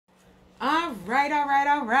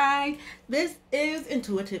All right. This is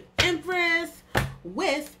Intuitive Empress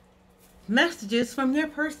with messages from your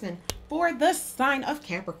person for the sign of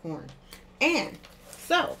Capricorn. And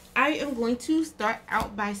so I am going to start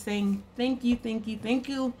out by saying thank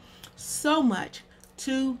you so much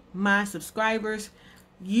to my subscribers.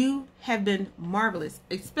 You have been marvelous,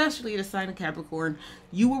 especially the sign of Capricorn.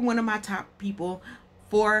 You were one of my top people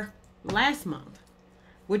for last month,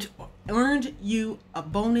 which earned you a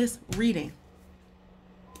bonus reading.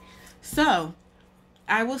 So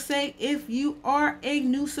I will say, if you are a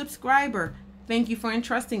new subscriber, thank you for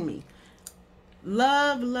entrusting me.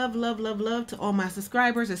 Love to all my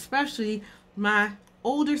subscribers, especially my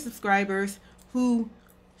older subscribers who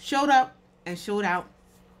showed up and showed out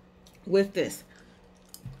with this.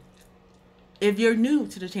 If you're new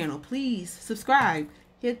to the channel, please subscribe.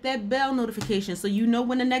 Hit that bell notification so you know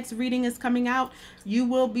when the next reading is coming out. You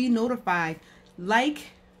will be notified. Like,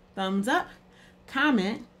 thumbs up,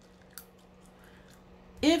 comment.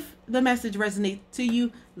 If the message resonates to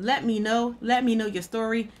you, let me know. Let me know your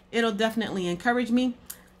story. It'll definitely encourage me.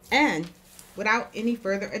 And without any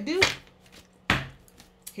further ado,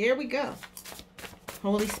 here we go.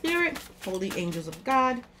 Holy Spirit, holy angels of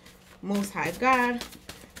God, Most High God,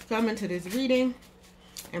 come into this reading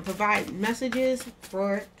and provide messages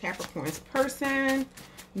for Capricorn's person.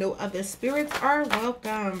 No other spirits are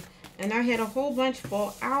welcome. And I had a whole bunch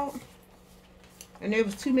fall out, and there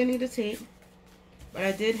was too many to take, but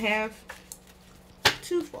I did have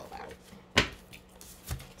 2 fall out.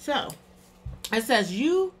 So it says,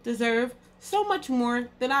 you deserve so much more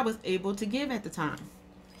than I was able to give at the time.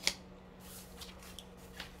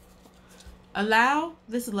 Allow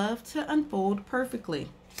this love to unfold perfectly.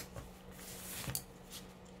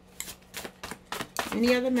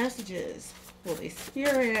 Any other messages? Holy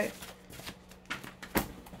Spirit.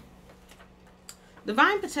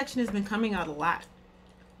 Divine protection has been coming out a lot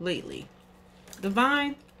lately.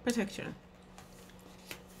 Divine protection.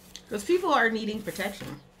 Because people are needing protection.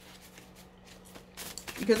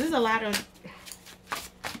 Because there's a lot of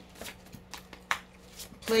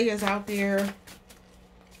players out there,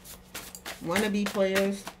 wannabe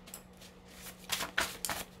players,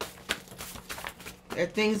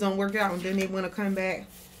 that things don't work out and then they want to come back.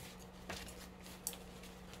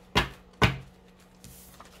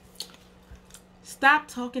 Stop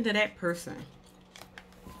talking to that person.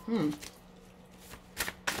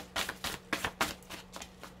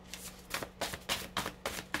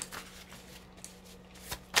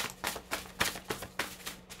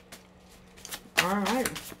 All right.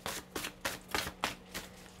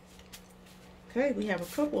 Okay, we have a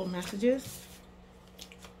couple of messages.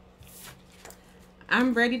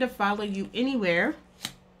 I'm ready to follow you anywhere.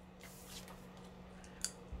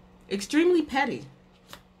 Extremely petty.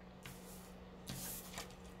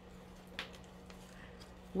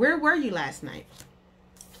 Where were you last night?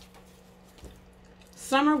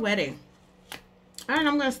 Summer wedding. All right,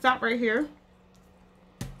 I'm going to stop right here.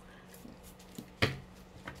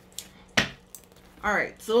 All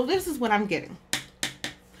right, so this is what I'm getting.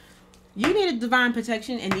 You need a divine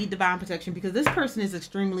protection and need divine protection because this person is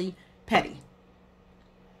extremely petty.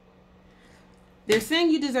 They're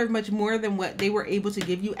saying you deserve much more than what they were able to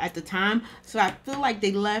give you at the time. So I feel like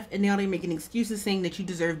they left and now they're making excuses saying that you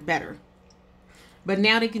deserve better. But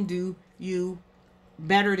now they can do you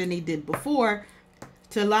better than they did before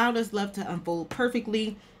to allow this love to unfold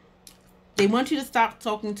perfectly. They want you to stop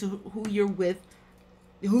talking to who you're with,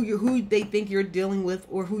 who they think you're dealing with,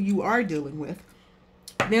 or who you are dealing with.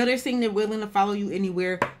 Now they're saying they're willing to follow you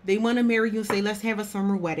anywhere. They want to marry you and say, let's have a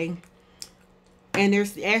summer wedding. And they're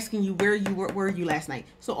asking you where were you last night.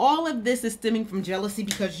 So all of this is stemming from jealousy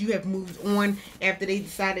because you have moved on after they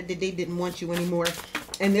decided that they didn't want you anymore.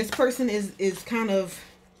 And this person is kind of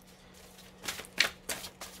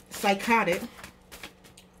psychotic.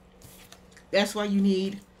 That's why you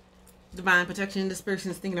need divine protection. This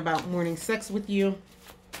person is thinking about morning sex with you.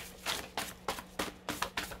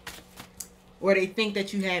 Or they think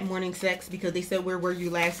that you had morning sex because they said, where were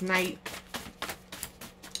you last night?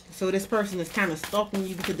 So this person is kind of stalking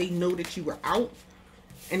you because they know that you were out.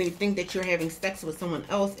 And they think that you're having sex with someone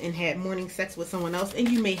else and had morning sex with someone else. And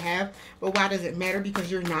you may have, but why does it matter?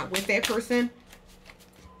 Because you're not with that person.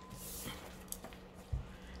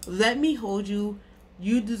 Let me hold you.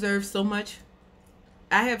 You deserve so much.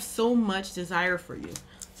 I have so much desire for you.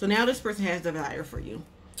 So now this person has desire for you.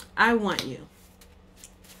 I want you.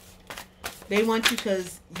 They want you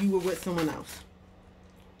because you were with someone else.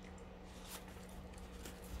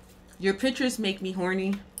 Your pictures make me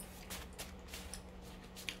horny.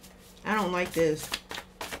 I don't like this.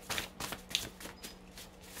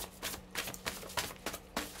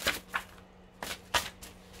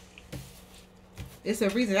 It's a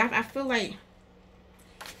reason. I feel like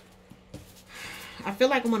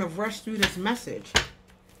I'm going to rush through this message.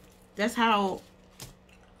 That's how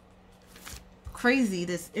crazy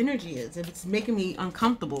this energy is. And it's making me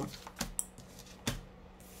uncomfortable.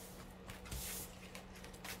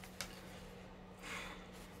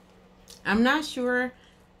 I'm not sure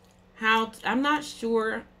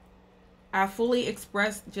I fully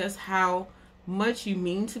expressed just how much you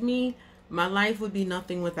mean to me. My life would be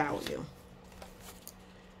nothing without you.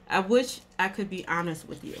 I wish I could be honest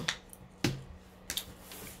with you.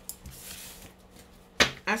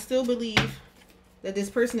 I still believe that this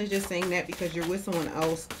person is just saying that because you're with someone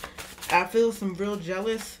else. I feel some real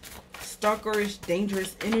jealous, stalkerish,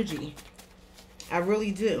 dangerous energy. I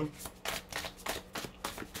really do.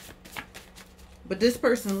 But this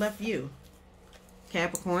person left you,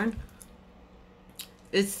 Capricorn.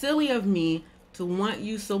 It's silly of me to want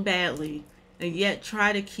you so badly and yet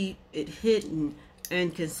try to keep it hidden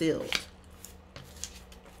and concealed.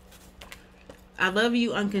 I love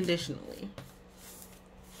you unconditionally.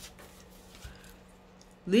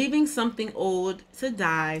 Leaving something old to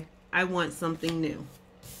die, I want something new.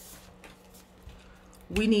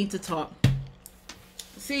 We need to talk.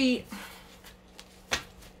 See,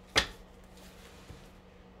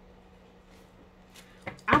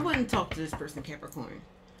 I wouldn't talk to this person, Capricorn.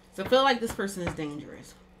 So I feel like this person is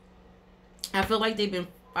dangerous. I feel like they've been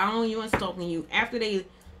following you and stalking you after they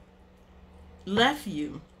left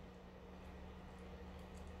you.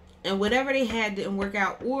 And whatever they had didn't work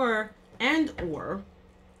out, or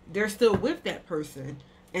they're still with that person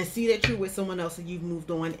and see that you're with someone else and you've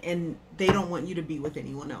moved on and they don't want you to be with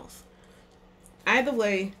anyone else. Either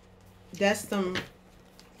way, that's some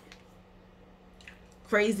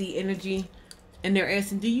crazy energy. And they're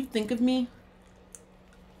asking, do you think of me?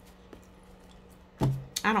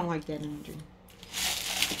 I don't like that energy.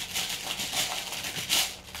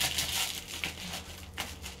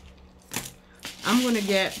 I'm going to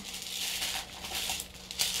get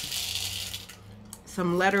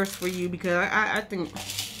some letters for you because I think,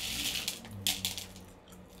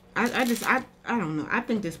 I don't know. I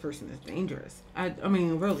think this person is dangerous. I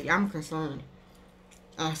mean, really, I'm concerned.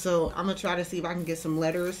 So I'm going to try to see if I can get some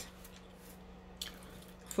letters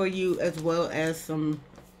for you as well as some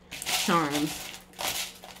charms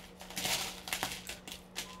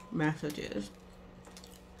messages.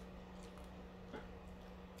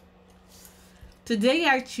 Today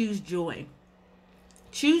I choose joy.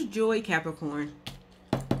 Choose joy, Capricorn.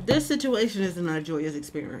 This situation is not a joyous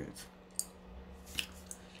experience.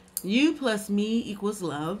 You plus me equals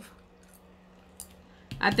love.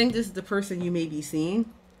 I think this is the person you may be seeing.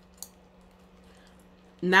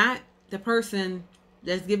 Not the person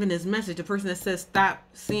that's giving this message, the person that says stop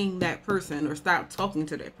seeing that person or stop talking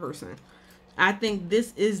to that person. I think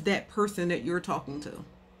this is that person that you're talking to.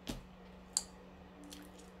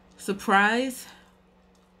 Surprise.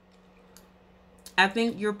 I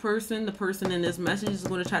think your person, the person in this message, is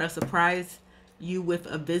going to try to surprise you with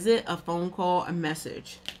a visit, a phone call, a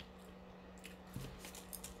message.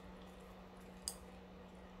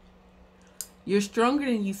 You're stronger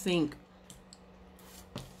than you think.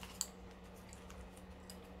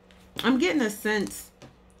 I'm getting a sense,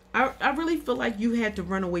 I really feel like you had to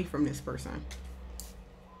run away from this person.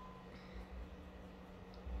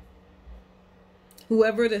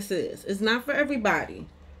 Whoever this is. It's not for everybody.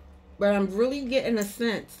 But I'm really getting a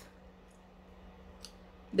sense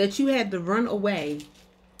that you had to run away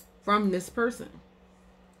from this person.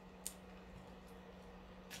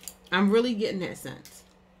 I'm really getting that sense.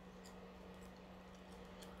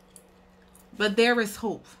 But there is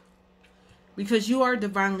hope. Because you are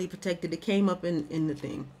divinely protected. It came up in the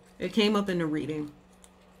thing. It came up in the reading.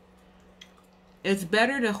 It's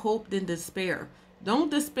better to hope than despair. Don't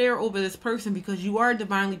despair over this person because you are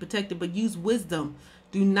divinely protected, but use wisdom.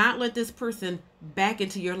 Do not let this person back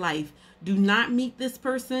into your life. Do not meet this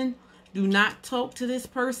person. Do not talk to this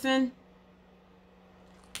person.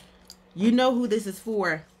 You know who this is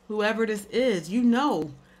for. Whoever this is, you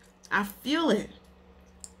know. I feel it.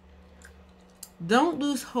 Don't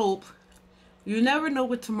lose hope. You never know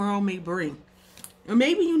what tomorrow may bring. Or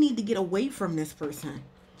maybe you need to get away from this person.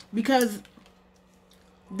 Because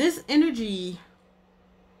this energy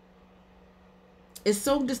is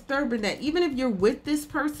so disturbing that even if you're with this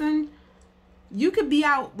person, you could be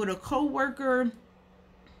out with a coworker,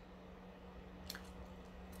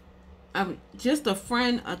 just a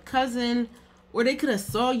friend, a cousin, or they could have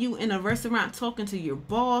saw you in a restaurant talking to your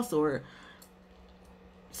boss or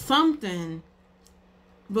something.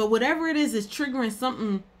 But whatever it is triggering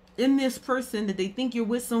something in this person that they think you're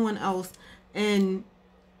with someone else. And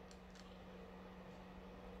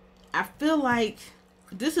I feel like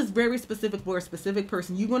this is very specific for a specific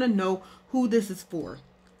person. You're going to know who this is for.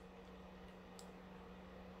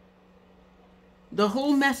 The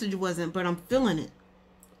whole message wasn't, but I'm feeling it.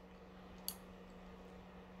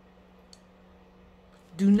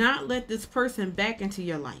 Do not let this person back into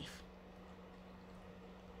your life.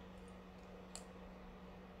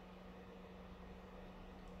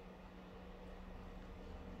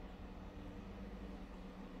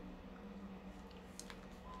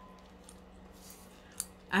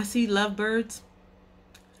 I see lovebirds.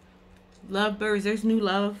 Lovebirds, there's new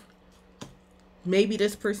love. Maybe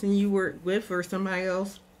this person you were with or somebody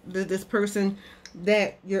else. This person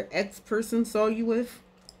that your ex-person saw you with.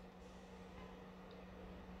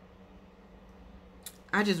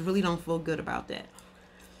 I just really don't feel good about that.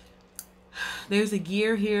 There's a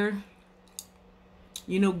gear here.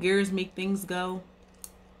 You know, gears make things go.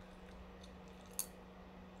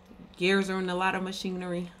 Gears are in a lot of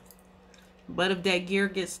machinery. But if that gear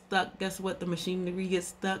gets stuck, guess what? The machinery gets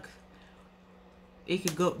stuck. It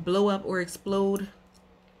could go blow up or explode.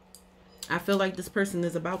 I feel like this person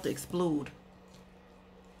is about to explode.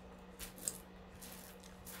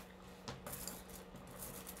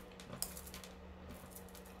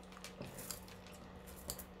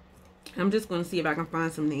 I'm just going to see if I can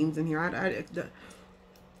find some names in here.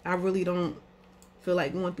 I really don't feel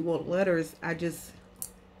like going through all the letters. I just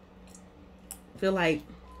feel like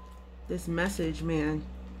this message, man.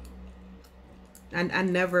 I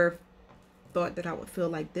never thought that I would feel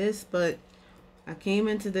like this, but I came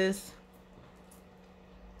into this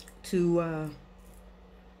to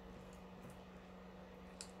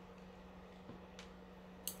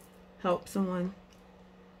help someone.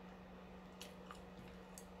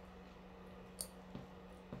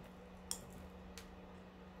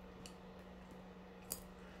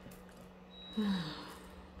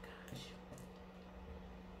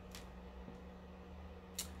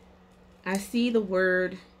 I see the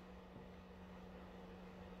word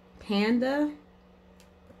panda.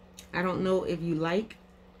 I don't know if you like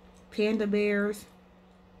panda bears.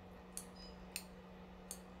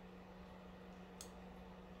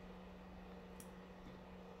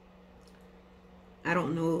 I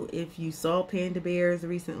don't know if you saw panda bears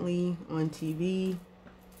recently on TV,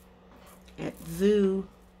 at the zoo.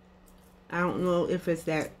 I don't know if it's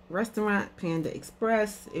that restaurant, Panda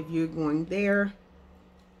Express, if you're going there.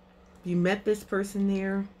 If you met this person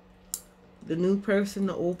there, the new person,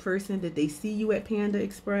 the old person, did they see you at Panda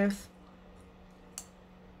Express?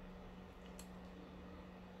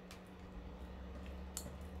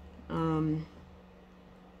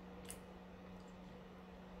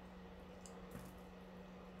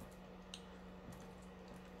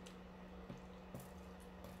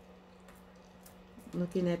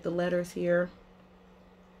 Looking at the letters here.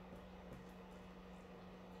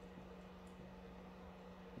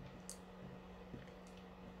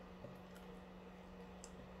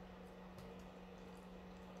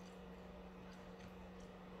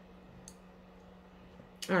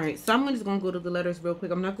 All right, so I'm just going to go to the letters real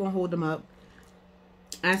quick. I'm not going to hold them up.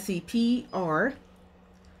 I see P-R-M-U-T-R-U,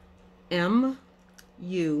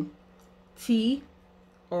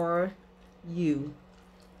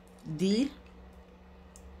 D,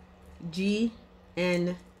 G,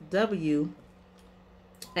 N, W,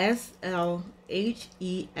 S, L, H,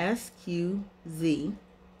 E, S, Q, Z.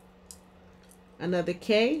 Another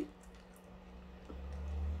K,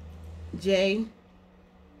 J,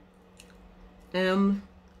 M,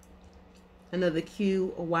 another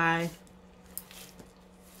Q, a Y.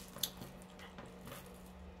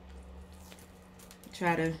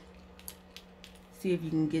 Try to see if you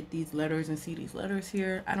can get these letters and see these letters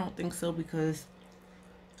here. I don't think so because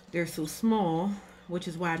they're so small, which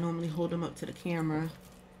is why I normally hold them up to the camera.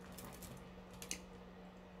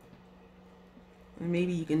 And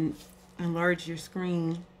maybe you can enlarge your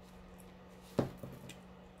screen.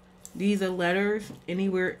 These are letters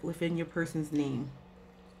anywhere within your person's name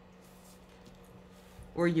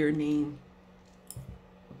or your name.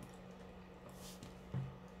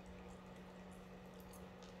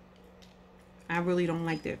 I really don't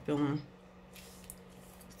like that feeling.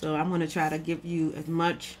 So I'm going to try to give you as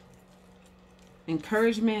much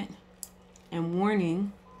encouragement and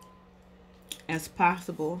warning as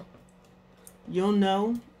possible. You'll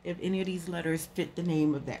know if any of these letters fit the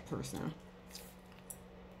name of that person.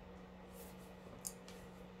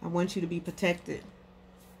 I want you to be protected.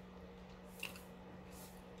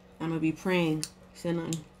 I'm going to be praying,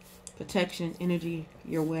 sending protection energy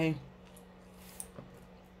your way.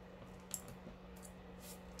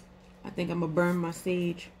 I think I'm going to burn my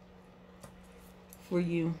sage for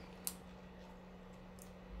you.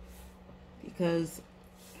 Because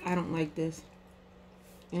I don't like this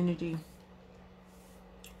energy.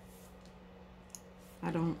 I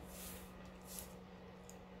don't.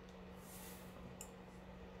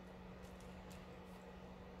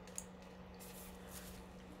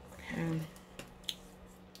 Okay.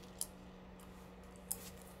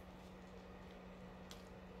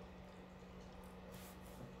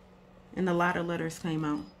 And a lot of letters came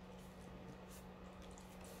out.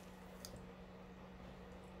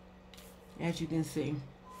 As you can see.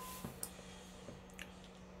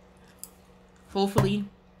 Hopefully,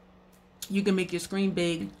 you can make your screen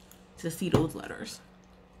big to see those letters.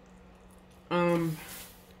 All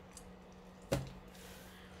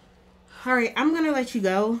right, I'm gonna let you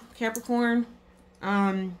go, Capricorn.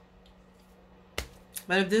 But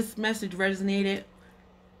if this message resonated,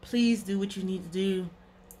 please do what you need to do,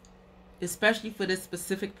 especially for this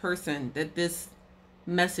specific person that this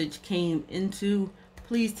message came into.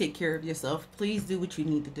 Please take care of yourself. Please do what you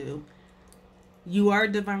need to do. You are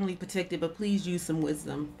divinely protected, but please use some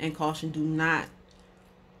wisdom and caution. Do not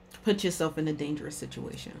put yourself in a dangerous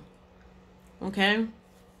situation. Okay?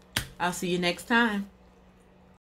 I'll see you next time.